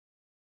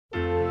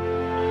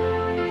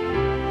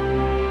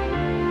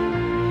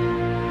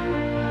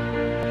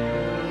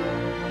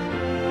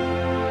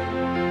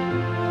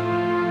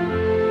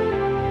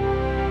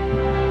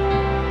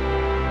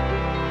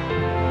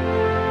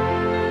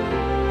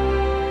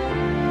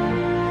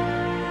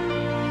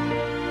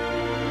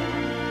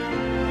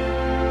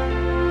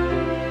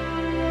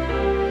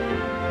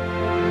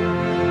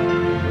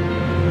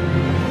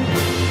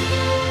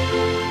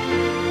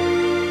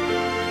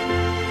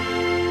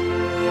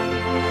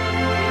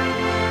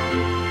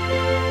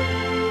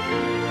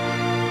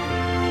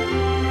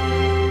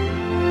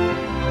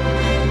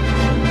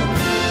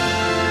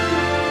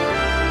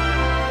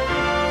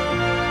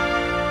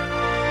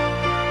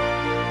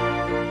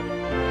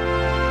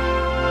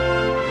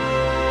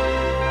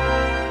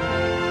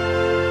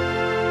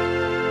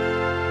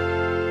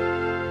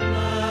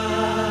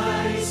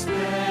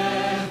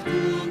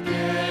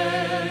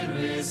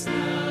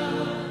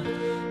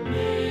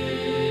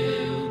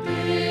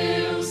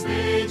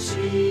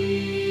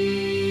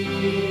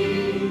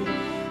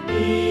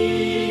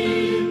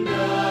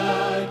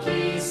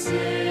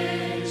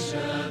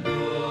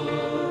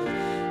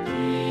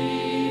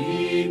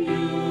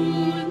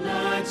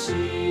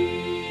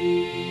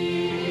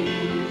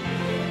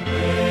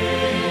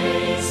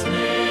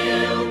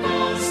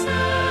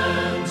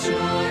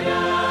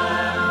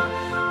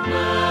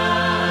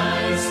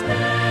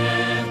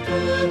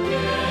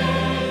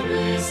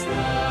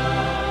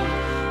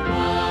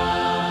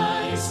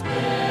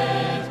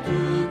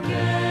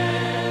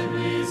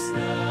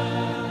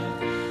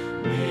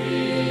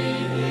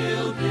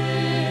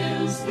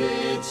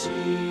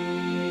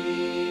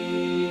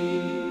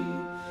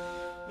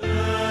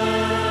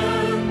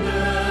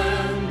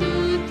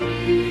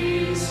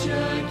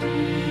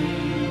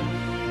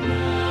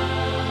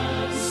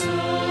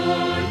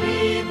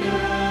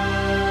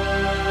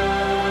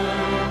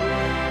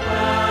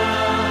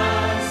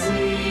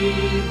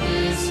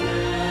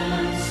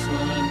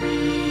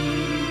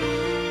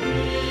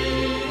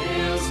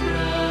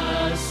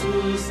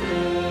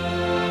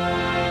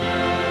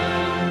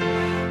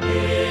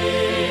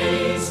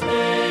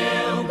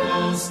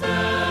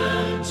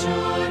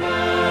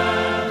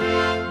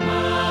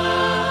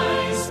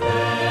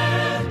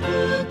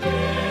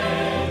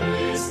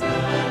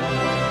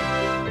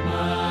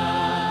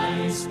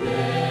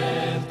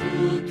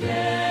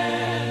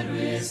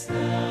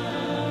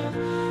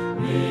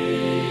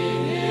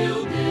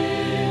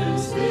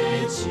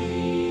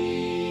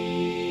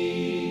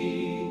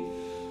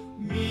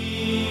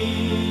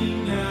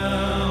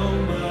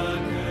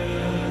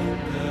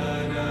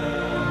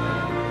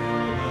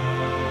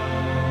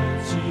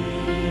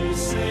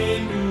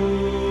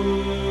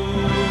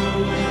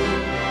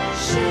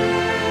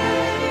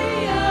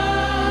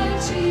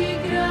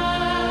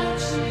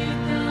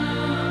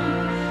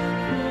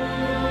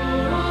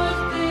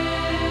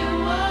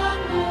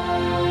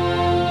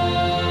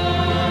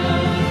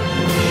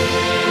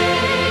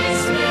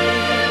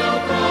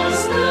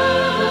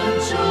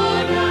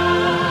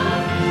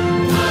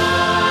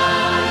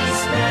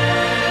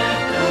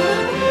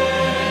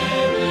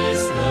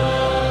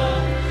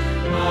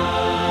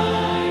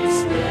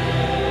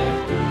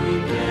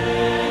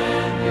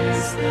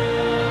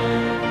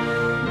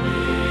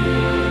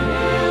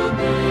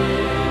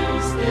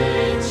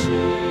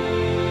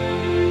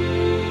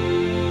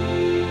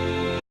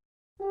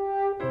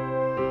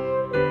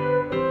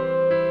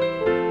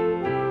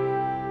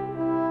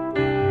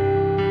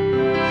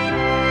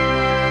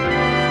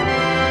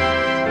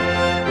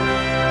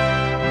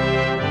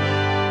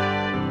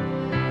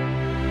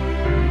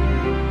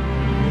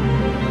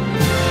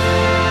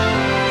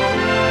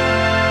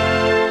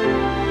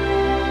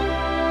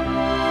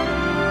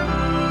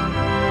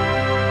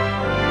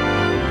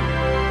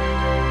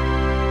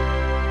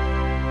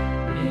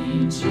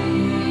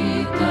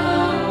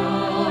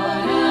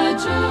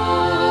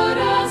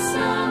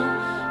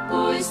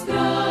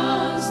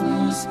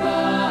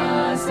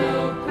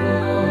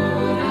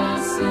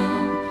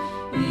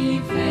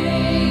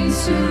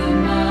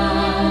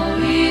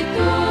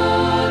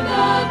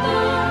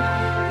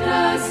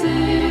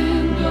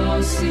trazendo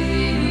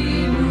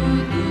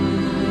auxílio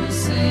do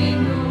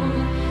Senhor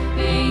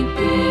em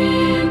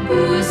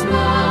tempos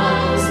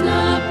maus,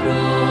 na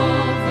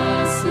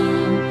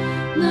provação,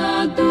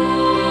 na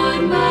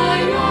dor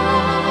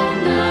maior,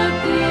 na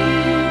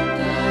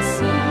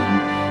tentação.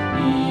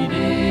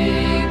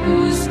 Irei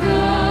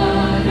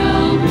buscar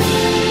ao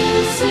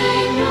meu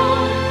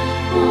Senhor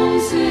com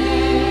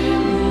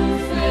zelo,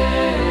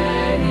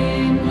 fé e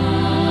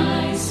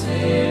mais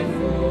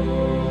fervor.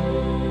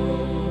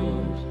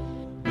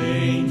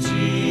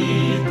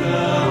 Bendita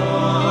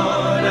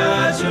hora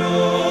de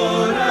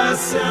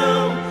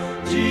oração,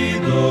 de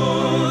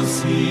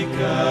doce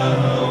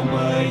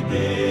calma e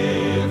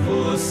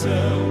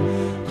devoção,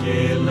 que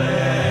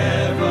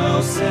leva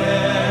ao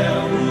céu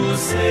o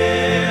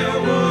seu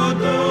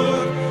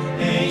odor,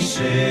 em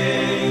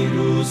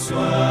cheiro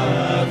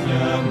suave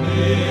a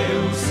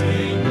meu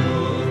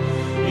Senhor.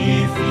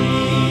 E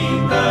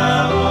fim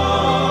da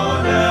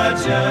hora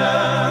de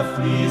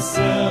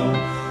aflição,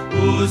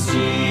 os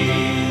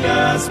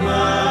dias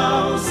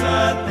maus,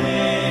 a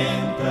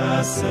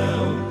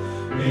tentação,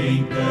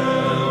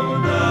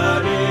 então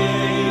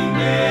darei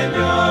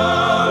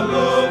melhor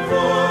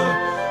louvor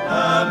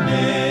a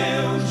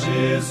meu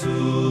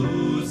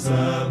Jesus,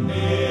 a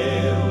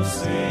meu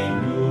Senhor.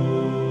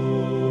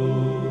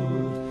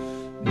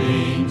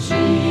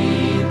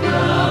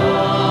 Bendita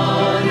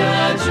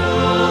hora de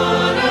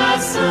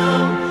oração,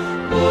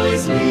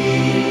 pois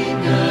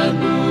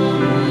liga-nos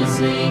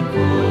em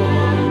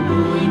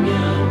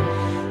comunhão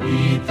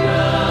e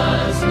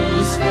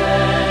traz-nos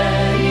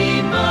fé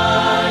e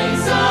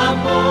mais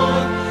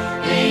amor,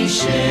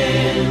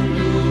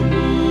 enchendo o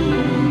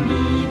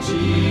mundo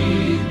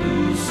de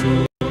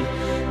doçor.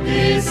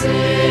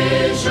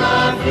 Desejo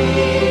a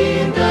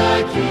vida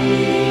que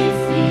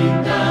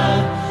finda,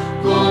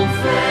 com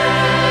fé,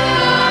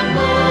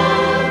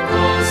 amor,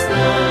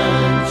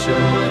 constante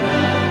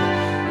orar,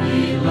 e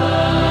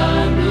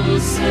lá no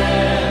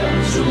céu,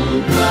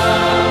 junto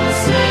ao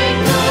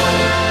Senhor,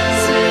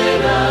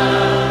 será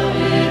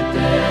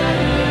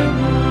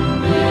eterno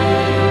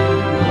meu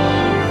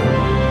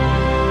louvor.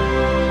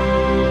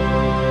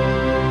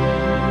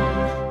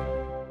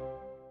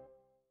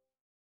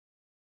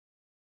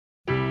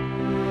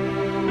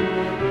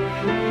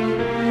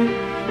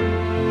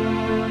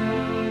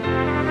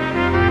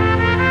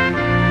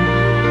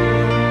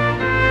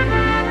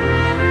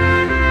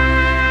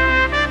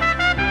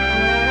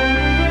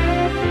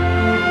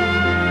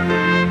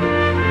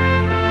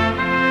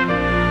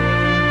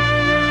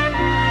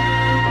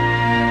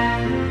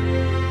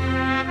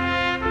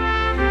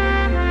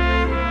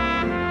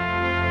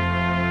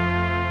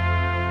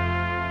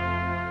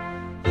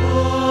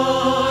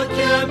 Oh,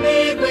 que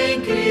amigo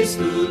em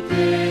Cristo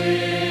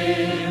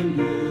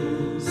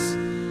temos,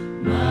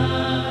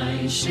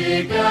 mais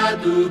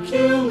chegado que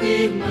um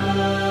irmão.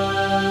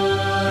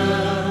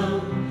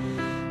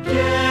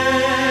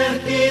 Quer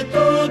que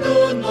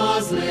tudo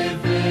nós levemos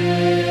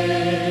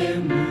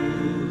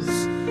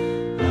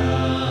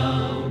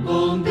ao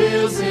bom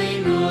Deus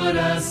em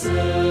oração.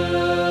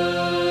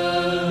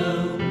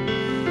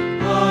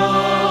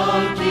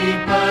 Oh,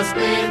 que paz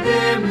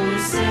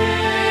perdemos sempre,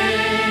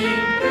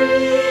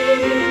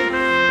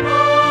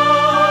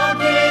 oh,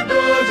 que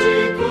dor de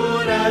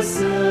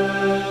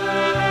coração,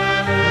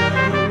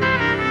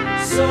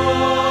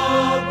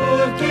 só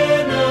porque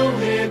não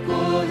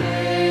recorremos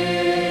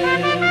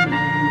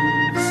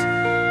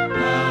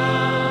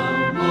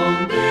ao bom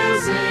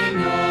Deus em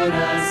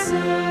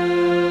oração.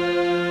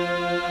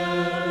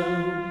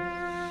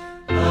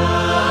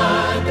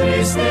 Há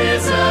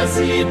tristezas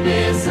e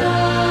pesares,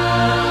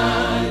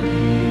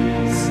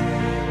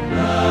 há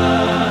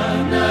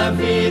na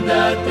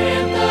vida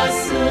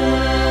tentação.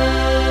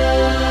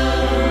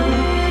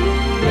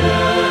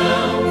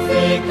 Não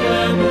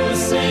ficamos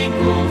sem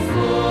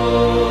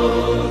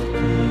conforto,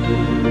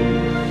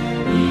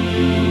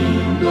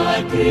 indo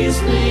a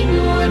Cristo em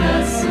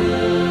oração.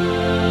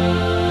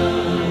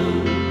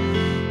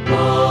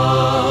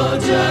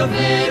 Pode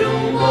haver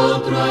um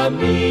outro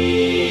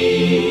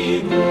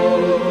amigo,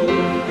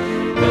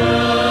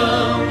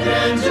 tão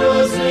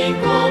grandioso em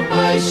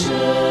compaixão,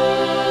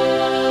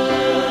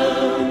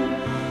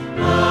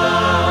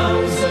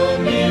 aos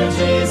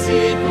humildes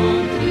e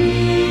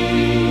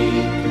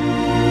contritos,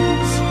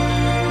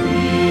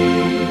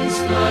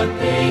 Cristo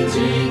atende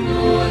em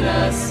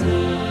oração.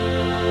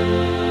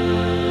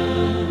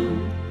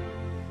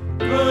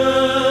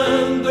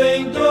 Quando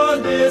em dor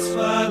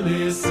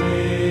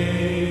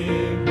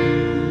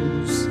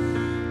desfalecemos,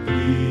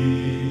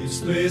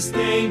 Cristo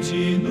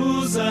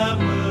estende-nos a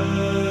mão,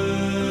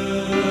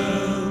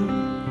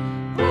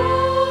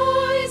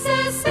 Pois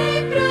é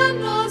sempre a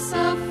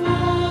nossa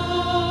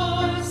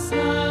força,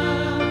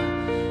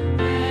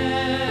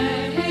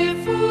 é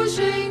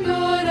refúgio em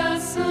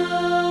oração.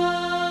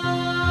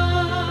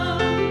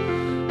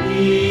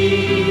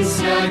 e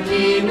se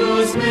aqui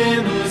nos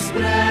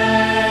menosprezam,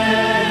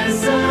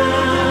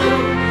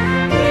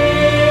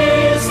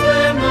 Cristo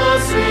é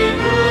nosso em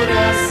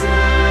oração.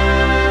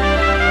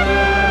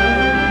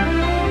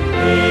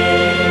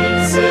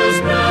 Em seus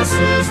braços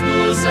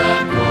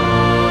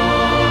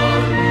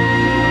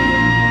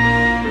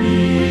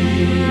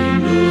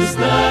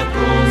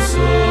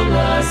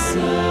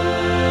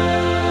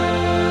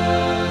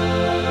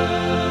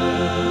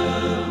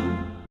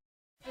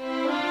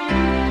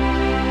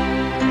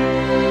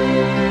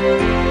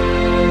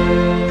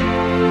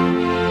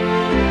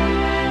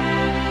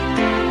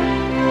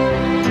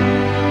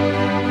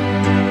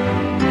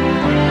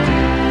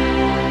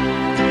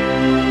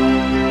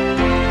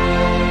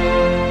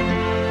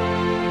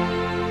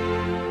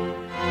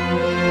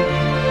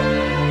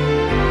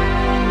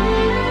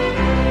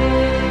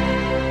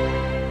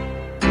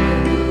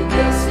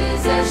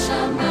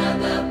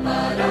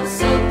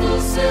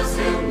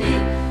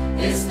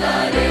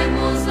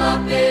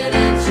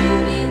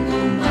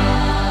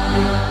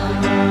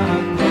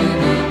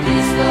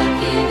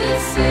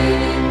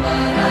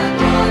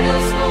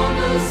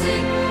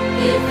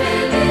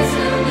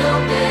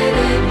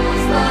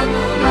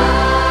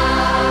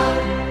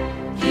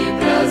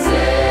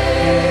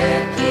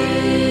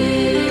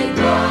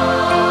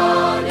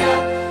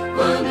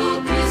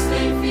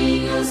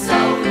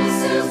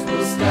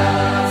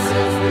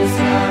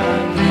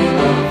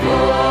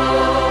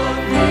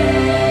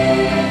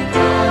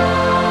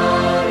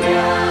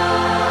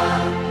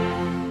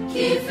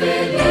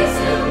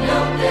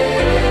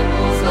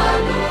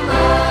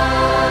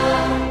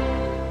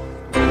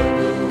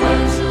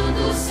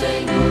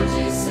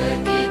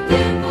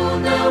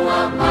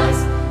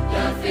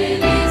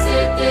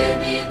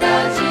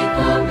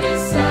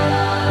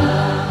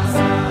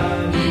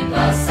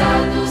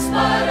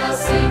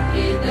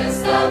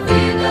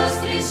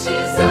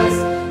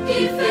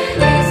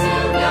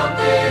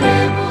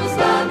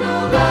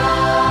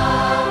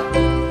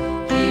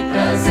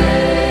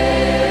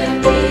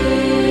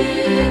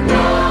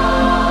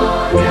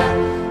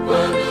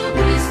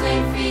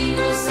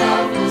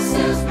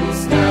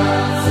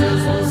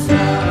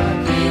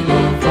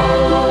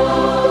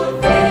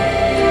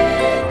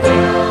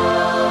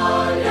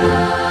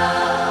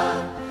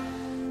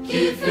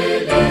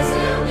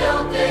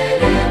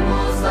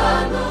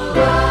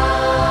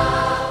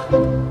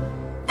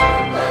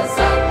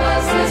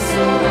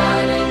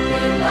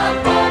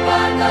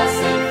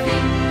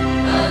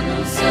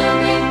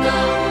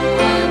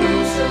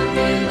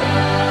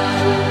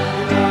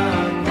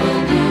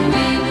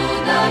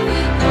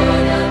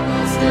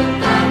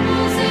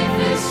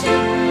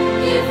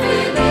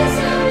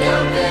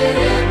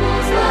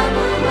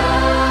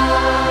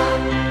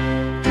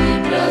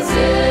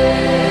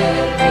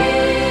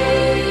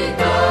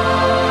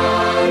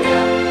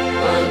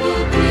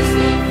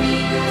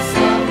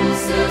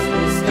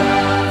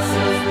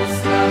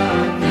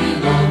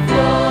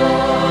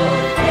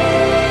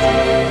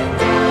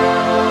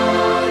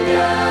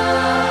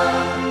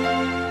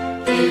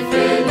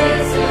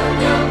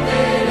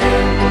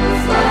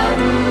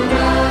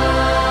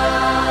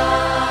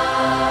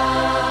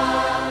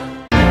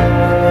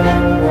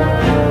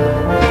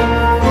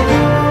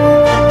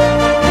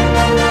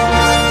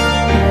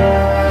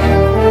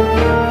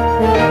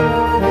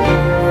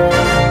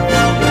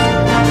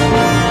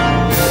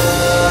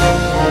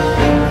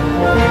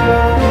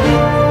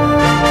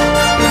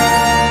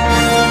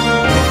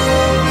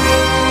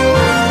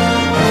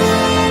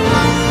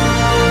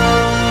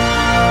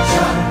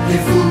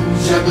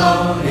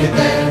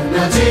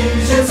vinda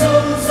de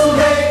Jesus, o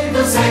Rei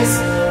dos Reis.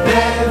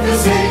 Breve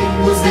os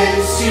reinos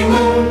deste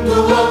mundo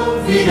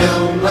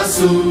ouvirão as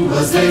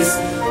suas leis.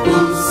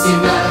 Os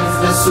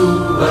sinais da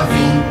sua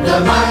vinda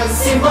mais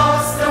se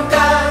mostram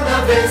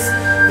cada vez.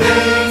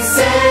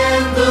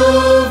 Vencendo,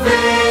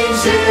 vem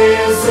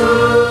Jesus.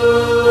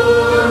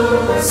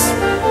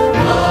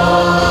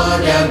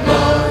 Glória,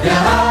 glória,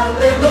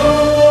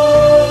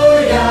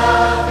 aleluia.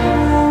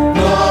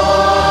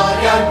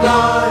 Glória,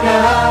 glória,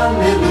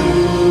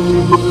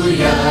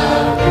 aleluia.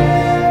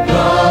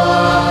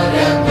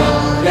 Glória,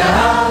 glória,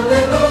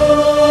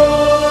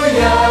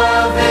 aleluia.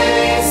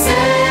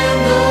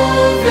 Vencendo,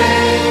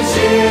 vem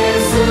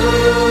Jesus.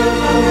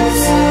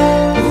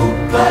 O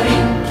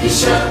clarim que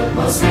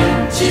chama os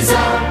crentes, a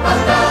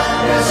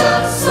batalha já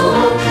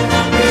soou.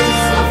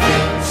 Cristo à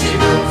frente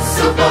do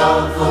seu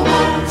povo,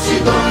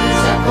 multidões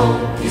já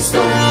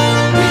conquistou. O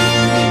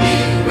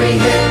inimigo em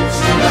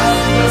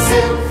retirada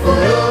seu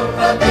furor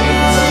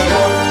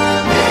patenteou.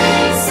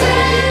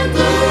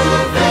 Vencendo,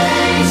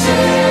 vem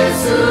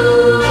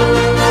Jesus.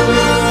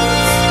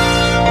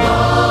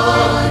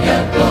 Glória,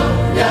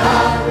 glória,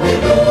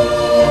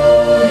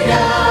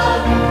 aleluia.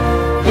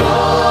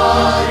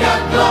 Glória,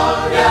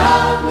 glória,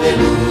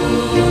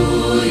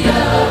 aleluia.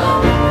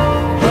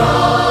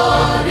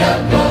 Glória,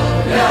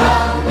 glória,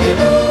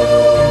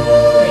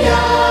 aleluia.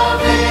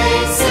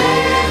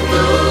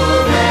 Vencendo,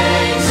 vem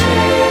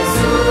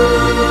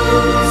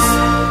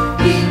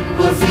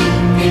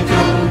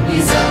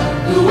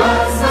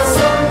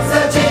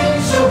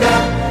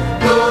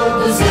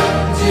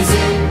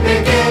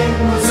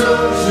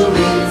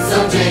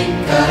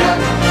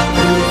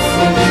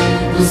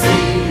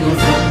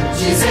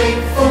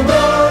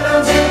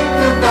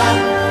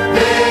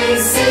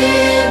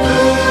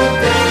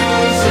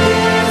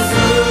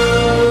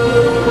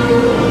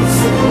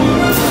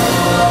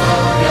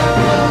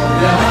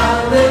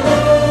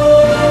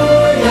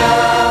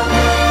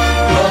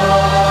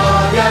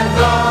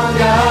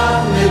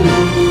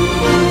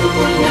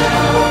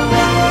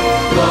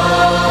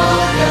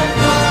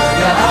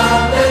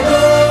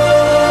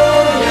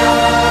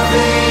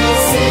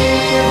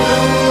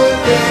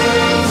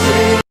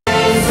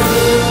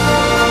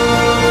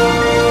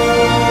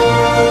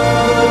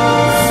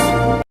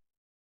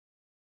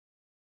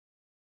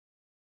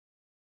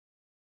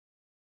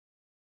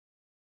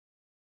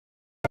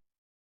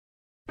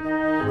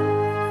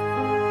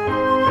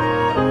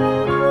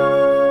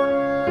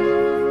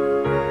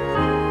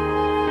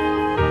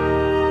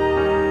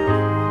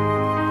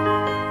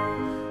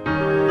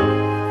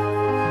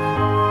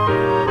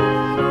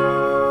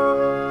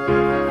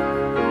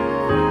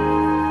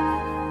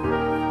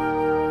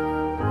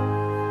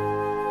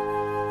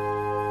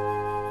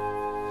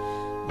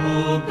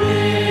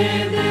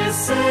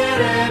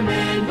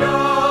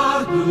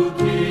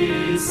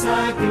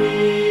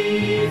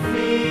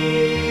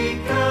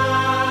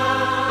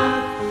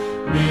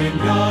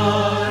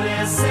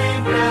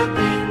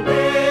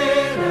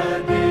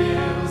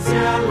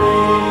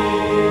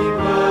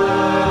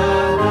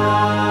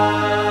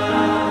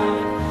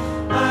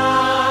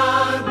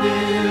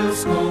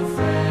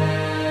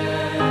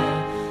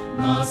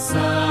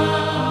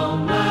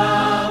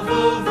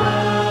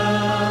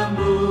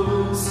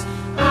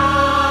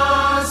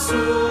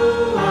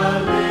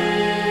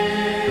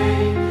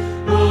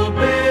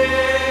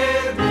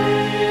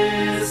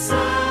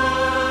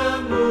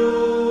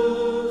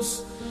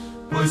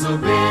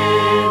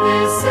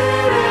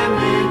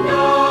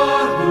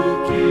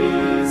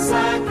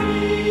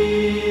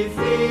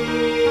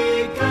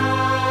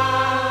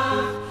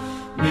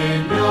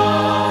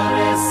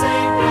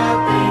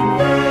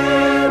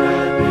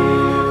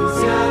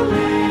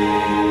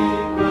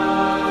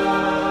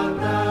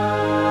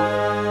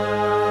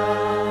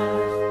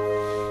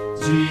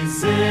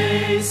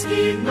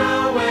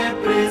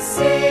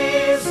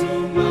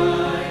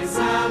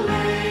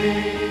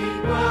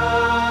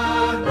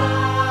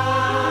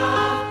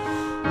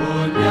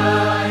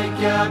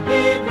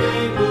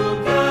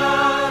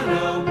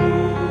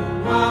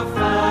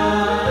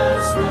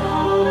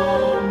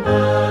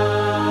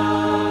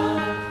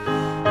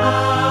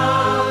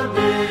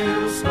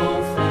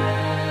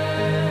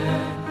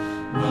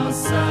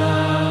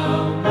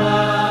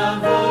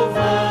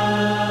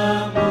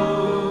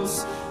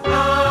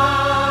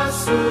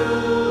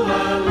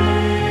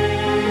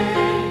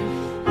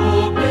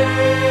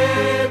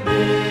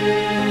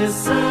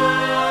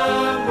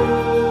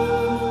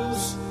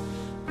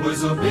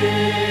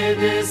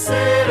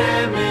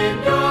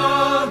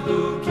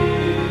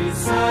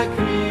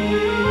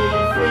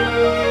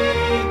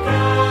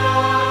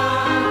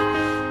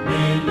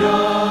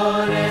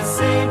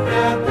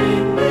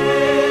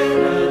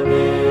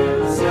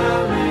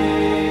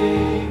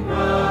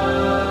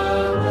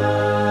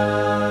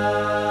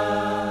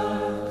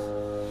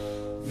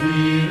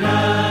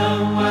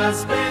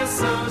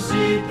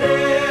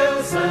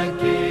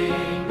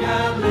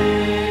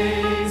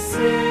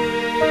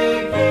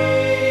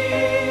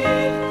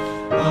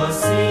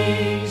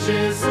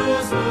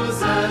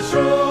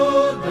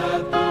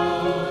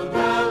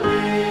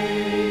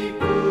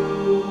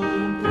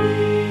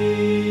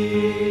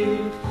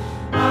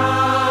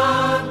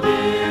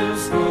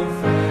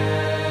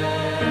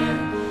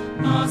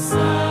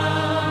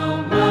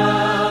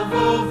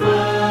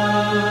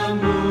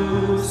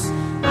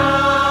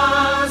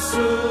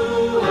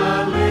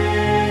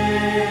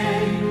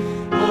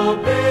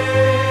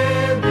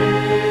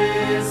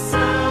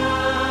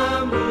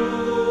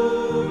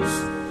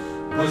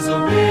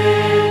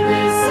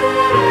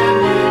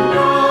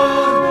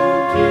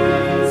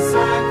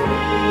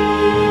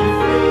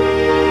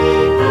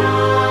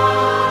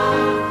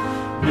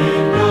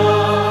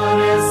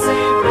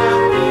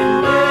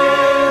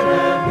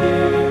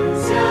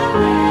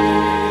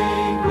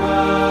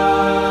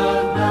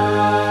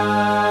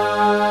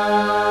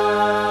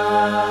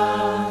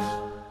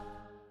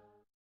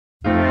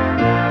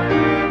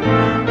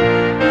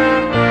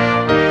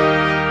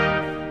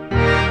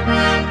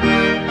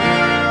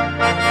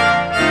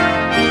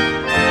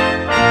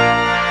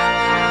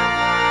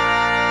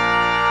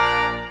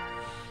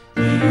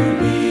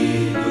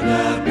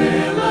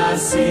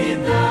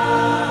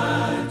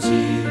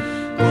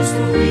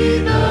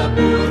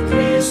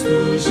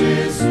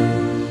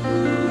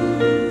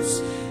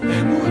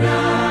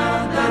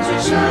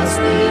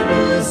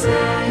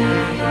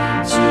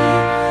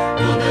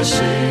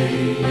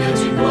cheia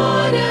de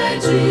glória e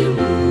de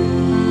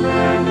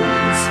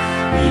luz,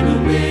 e no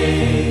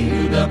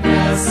meio da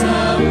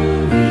praça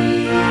um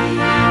rio,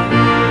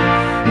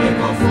 é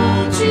qual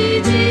fonte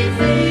de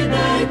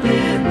vida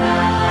eterna,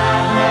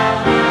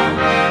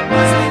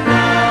 mas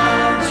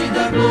metade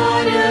da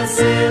glória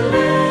celeste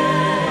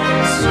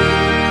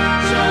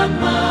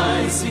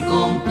jamais se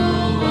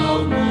contou ao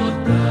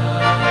mortal,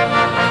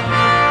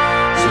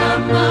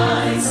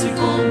 jamais se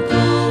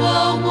contou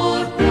ao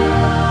mortal.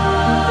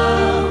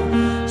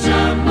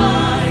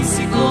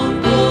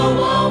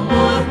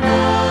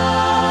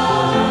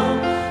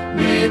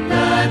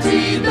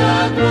 Metade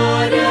da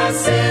glória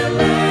celeste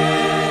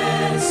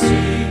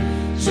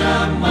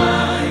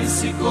jamais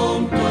se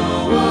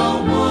contou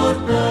ao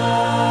mortal.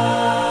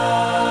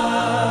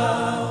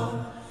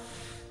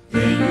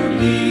 Tenho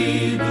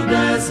lido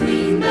das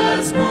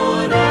lindas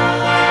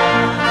moradas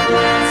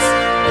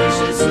que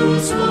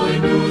Jesus foi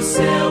no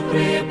céu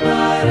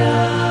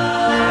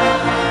preparar,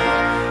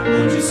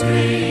 onde os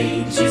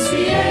crentes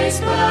fiéis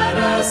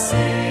para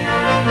sempre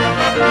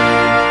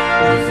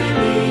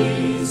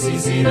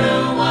felizes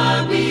irão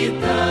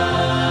habitar,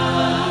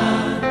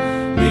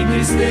 nem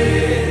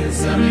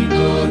tristeza, nem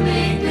dor,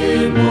 nem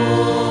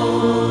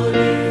temores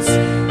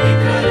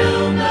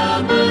entrarão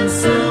na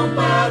mansão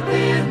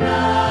paternal,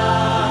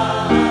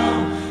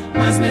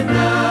 mas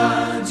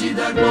metade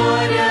da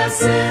glória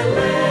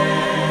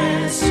celeste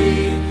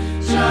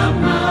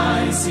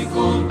jamais se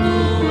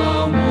contou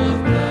ao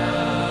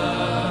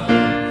mortal,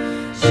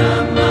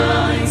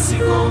 jamais se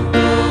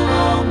contou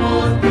ao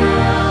mortal.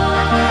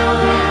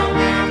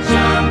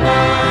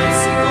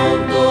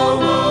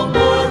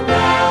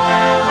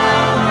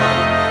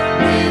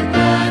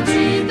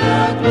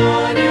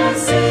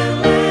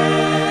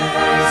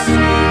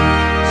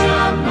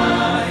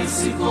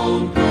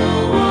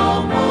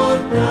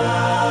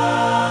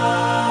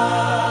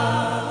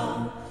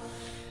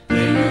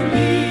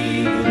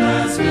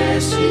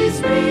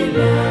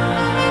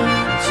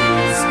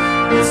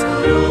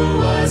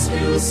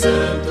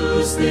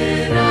 Santos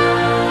terão,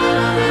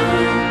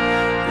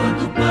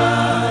 quando o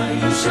Pai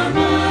o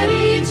chamar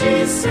e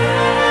disseres,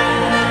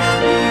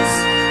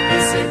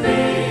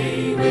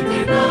 recebei o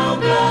eternal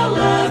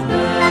galardão.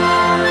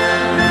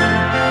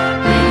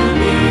 Tenho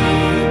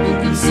lido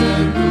que os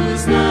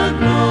santos na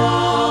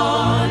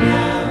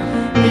glória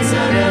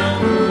pisarão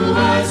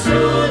ruas de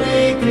ouro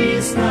e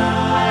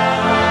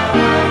cristal,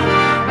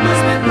 mas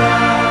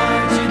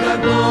metade da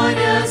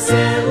glória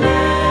celeste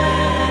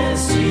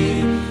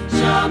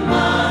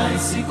jamais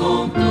se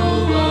contou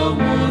ao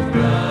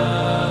mortal,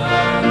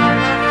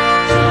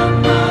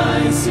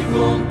 jamais se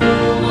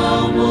contou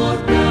ao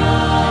mortal,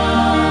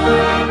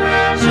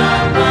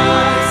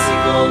 jamais se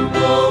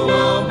contou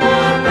ao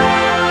mortal.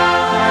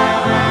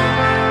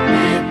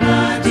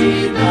 Metade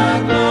da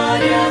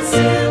glória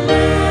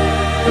celeste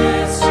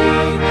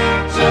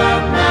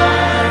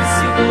jamais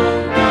se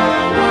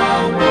contou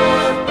ao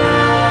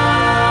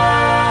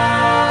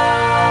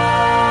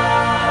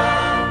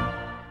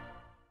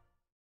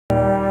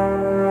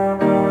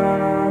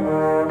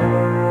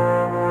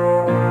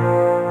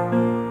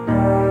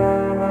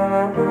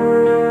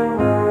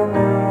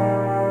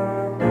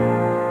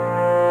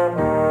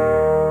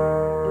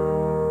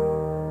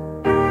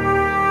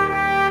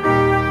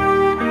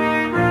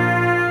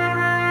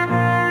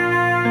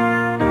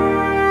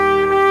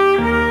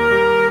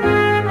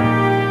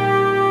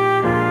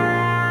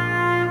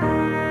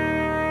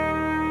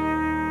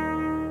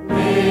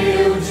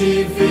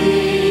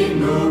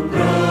divino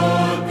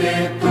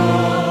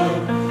protetor,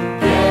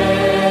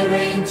 quero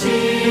em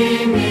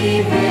ti me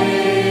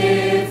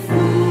refugiar,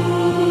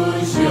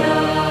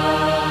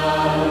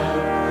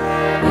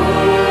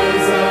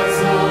 pois as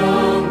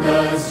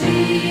ondas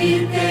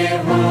de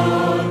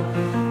terror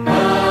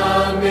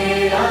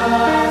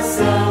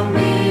ameaçam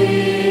me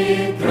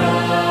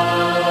tragar,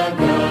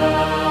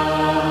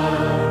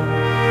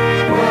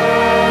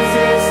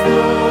 quase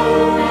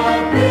estou a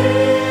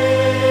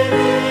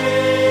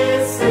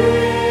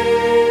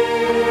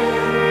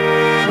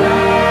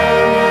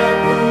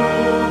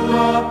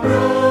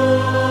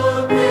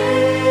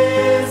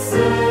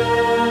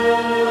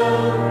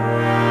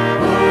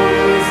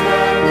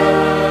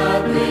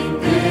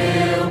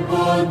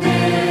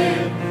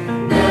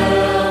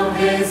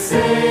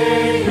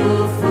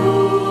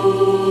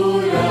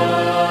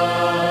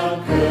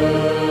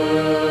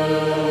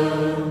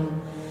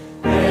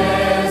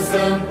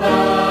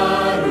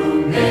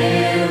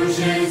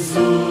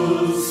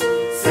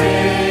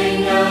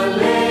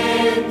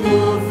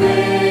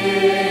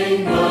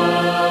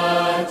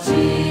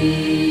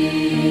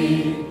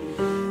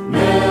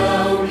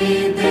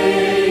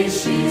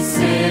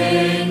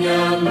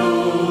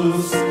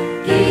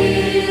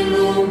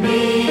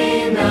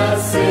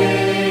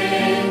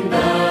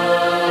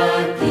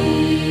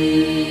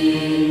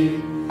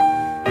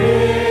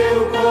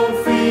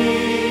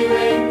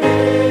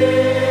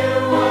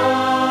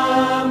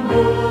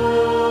amor.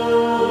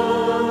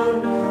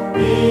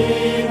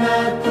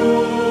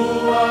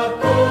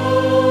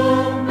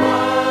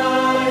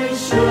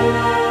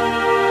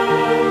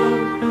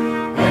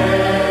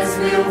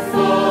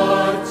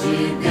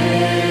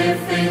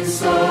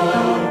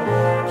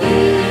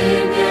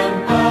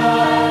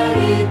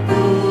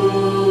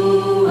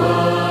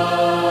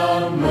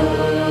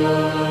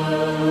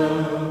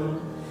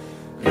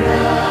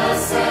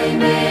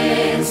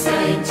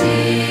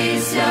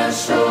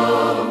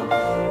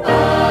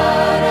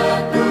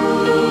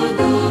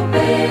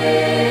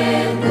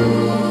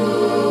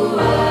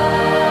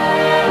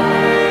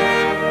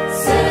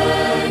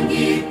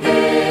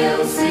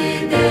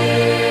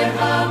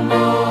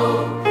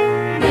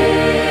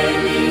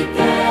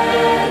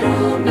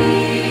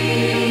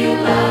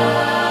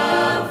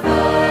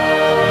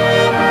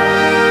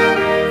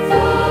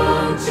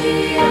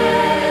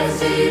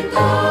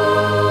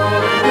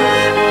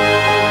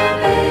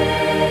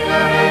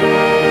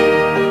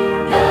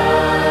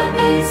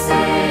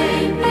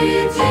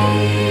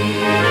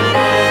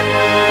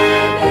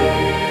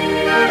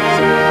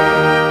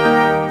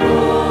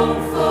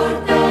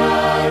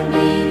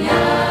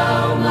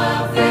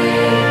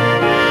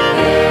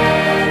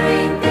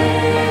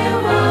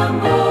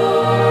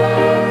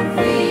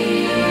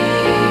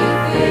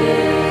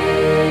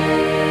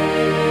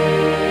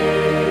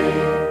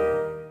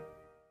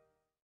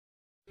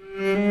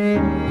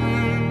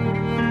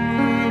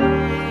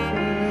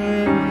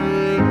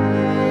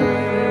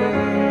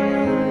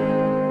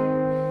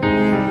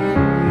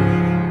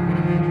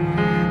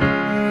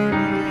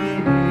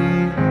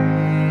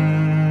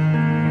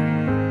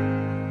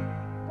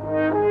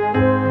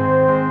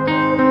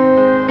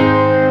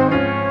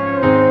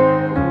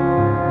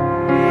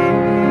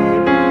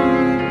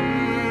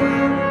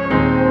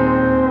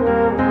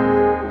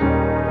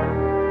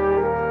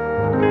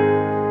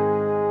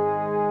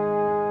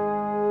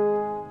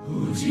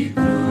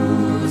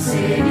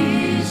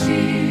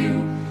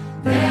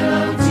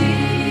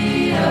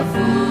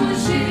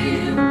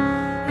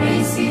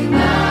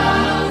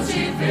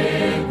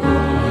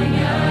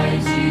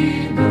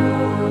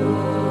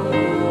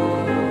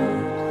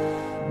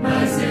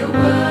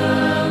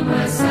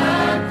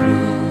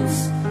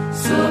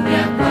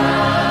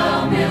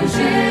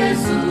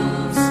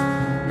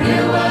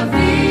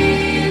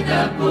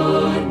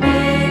 por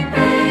mim,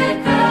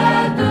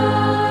 pecador.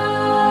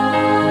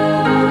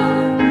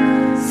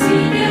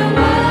 Sim, eu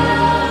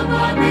amo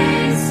a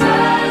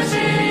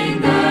mensagem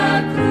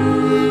da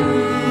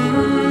cruz.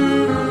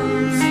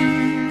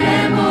 Até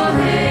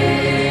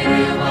morrer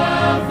eu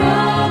a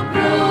vou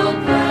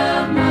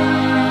proclamar.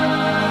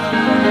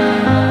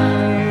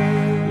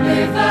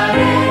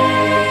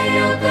 Levarei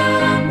eu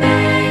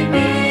também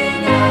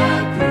minha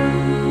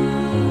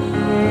cruz.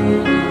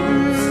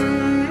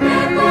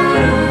 É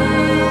por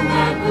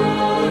uma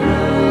coroa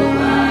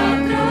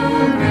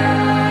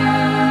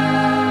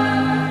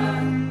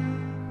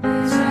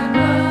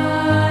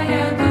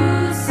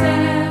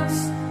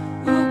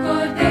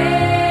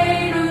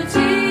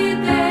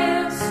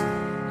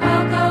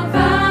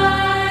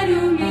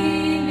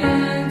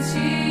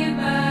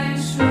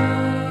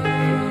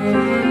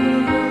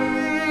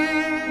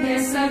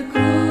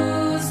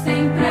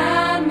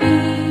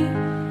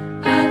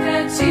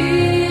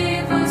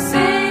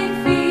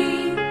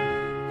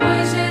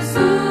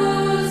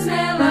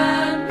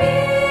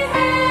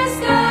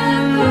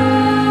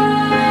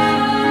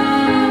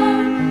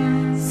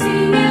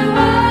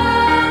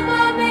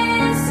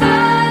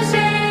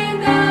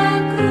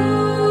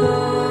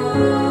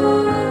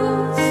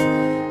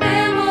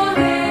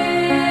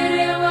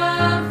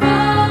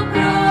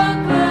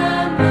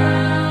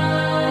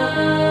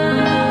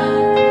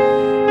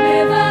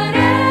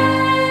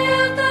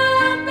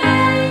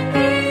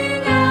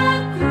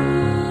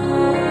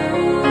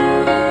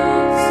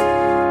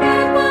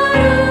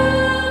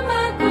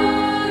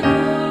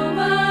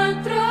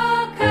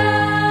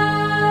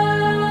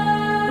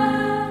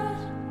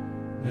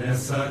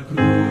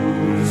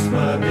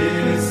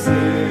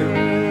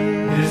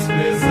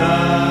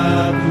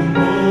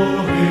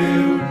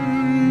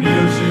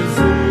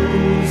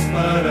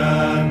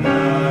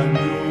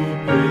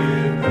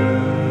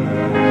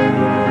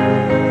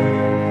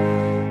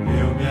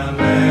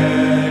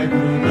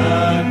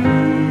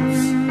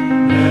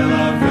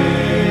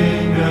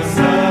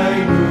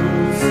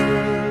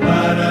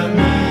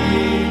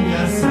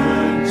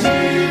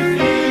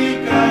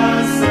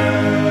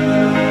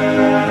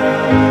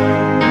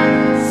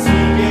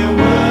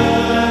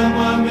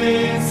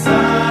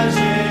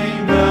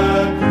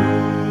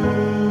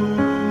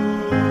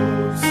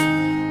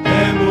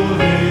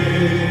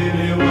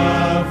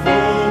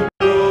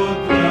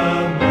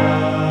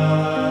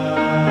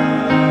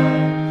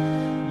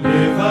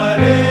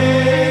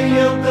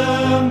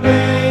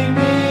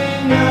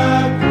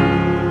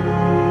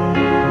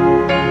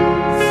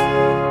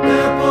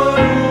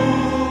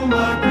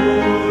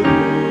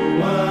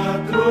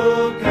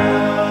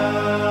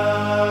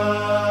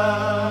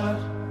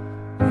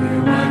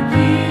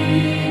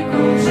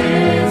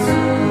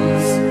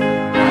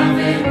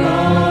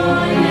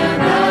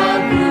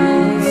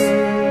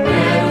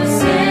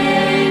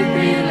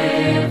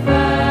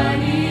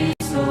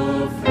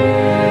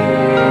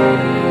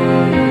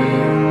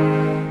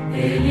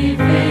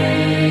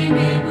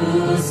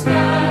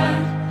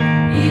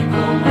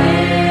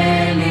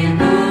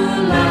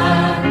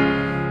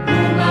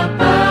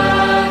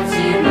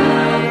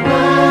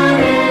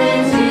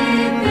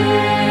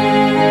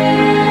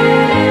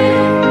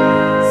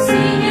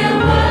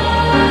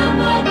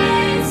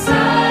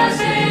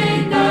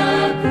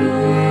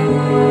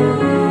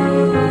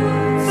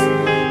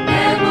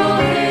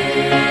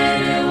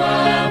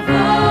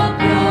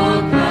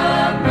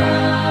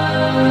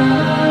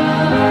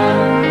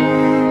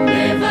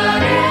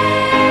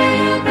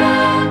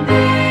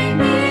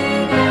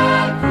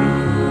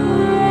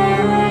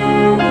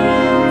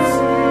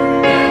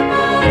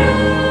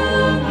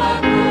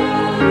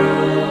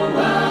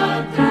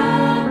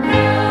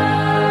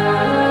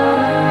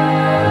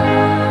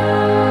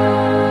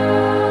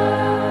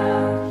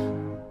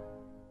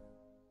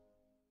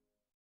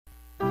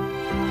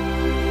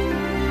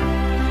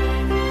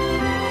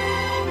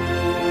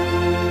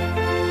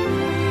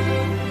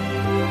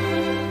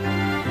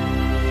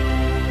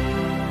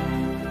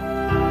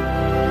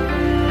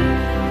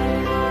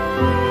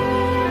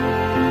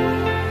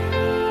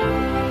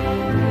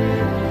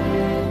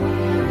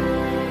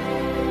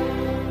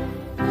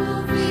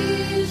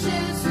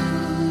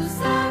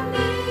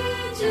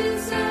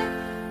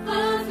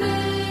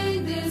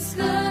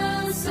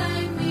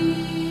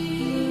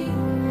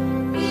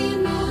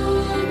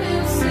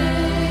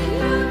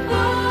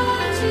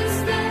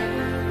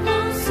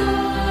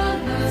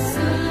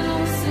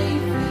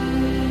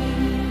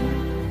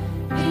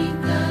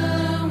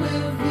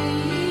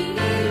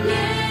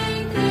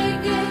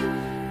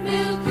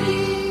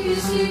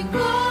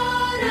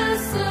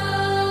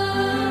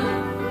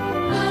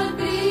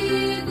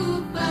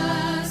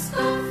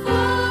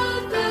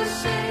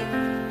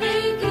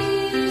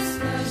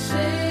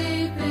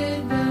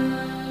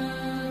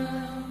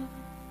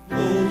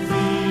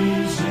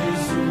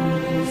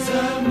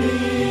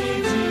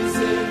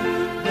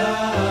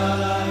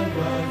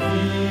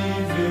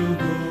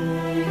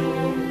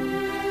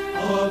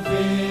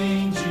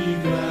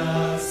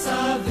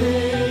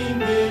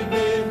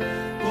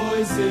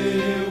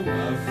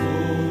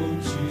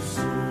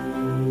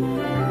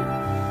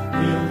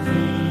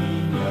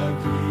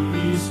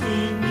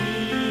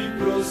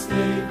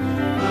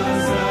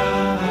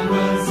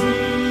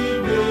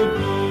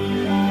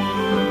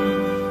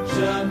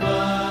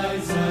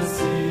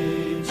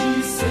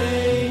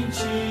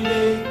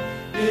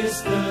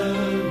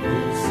cristão.